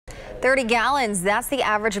30 gallons, that's the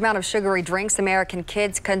average amount of sugary drinks American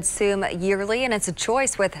kids consume yearly, and it's a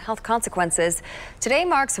choice with health consequences. Today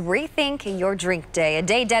marks Rethink Your Drink Day, a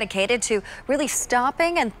day dedicated to really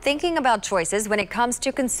stopping and thinking about choices when it comes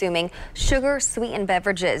to consuming sugar-sweetened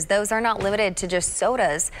beverages. Those are not limited to just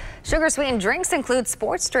sodas. Sugar-sweetened drinks include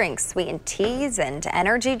sports drinks, sweetened teas, and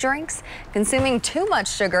energy drinks. Consuming too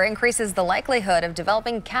much sugar increases the likelihood of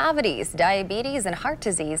developing cavities, diabetes, and heart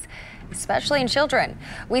disease, especially in children.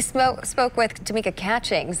 We spoke with Tamika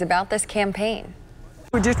Catchings about this campaign.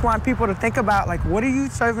 We just want people to think about, like, what are you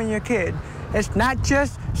serving your kid? It's not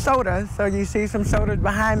just soda. So you see some sodas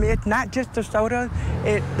behind me. It's not just the soda.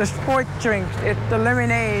 It's the sports drinks. It's the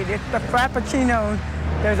lemonade. It's the frappuccinos.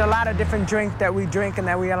 There's a lot of different drinks that we drink and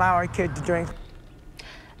that we allow our kids to drink.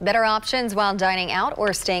 Better options while dining out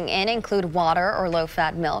or staying in include water or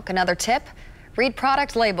low-fat milk. Another tip: read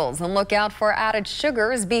product labels and look out for added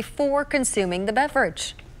sugars before consuming the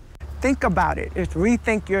beverage. Think about it. It's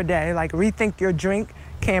Rethink Your Day, like Rethink Your Drink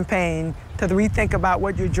campaign, to rethink about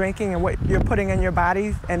what you're drinking and what you're putting in your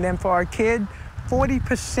bodies. And then for our kids,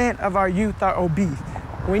 40% of our youth are obese.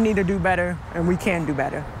 We need to do better, and we can do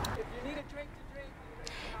better.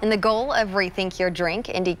 And the goal of Rethink Your Drink,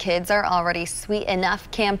 Indy Kids Are Already Sweet Enough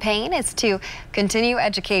campaign, is to continue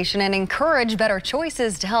education and encourage better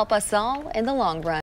choices to help us all in the long run.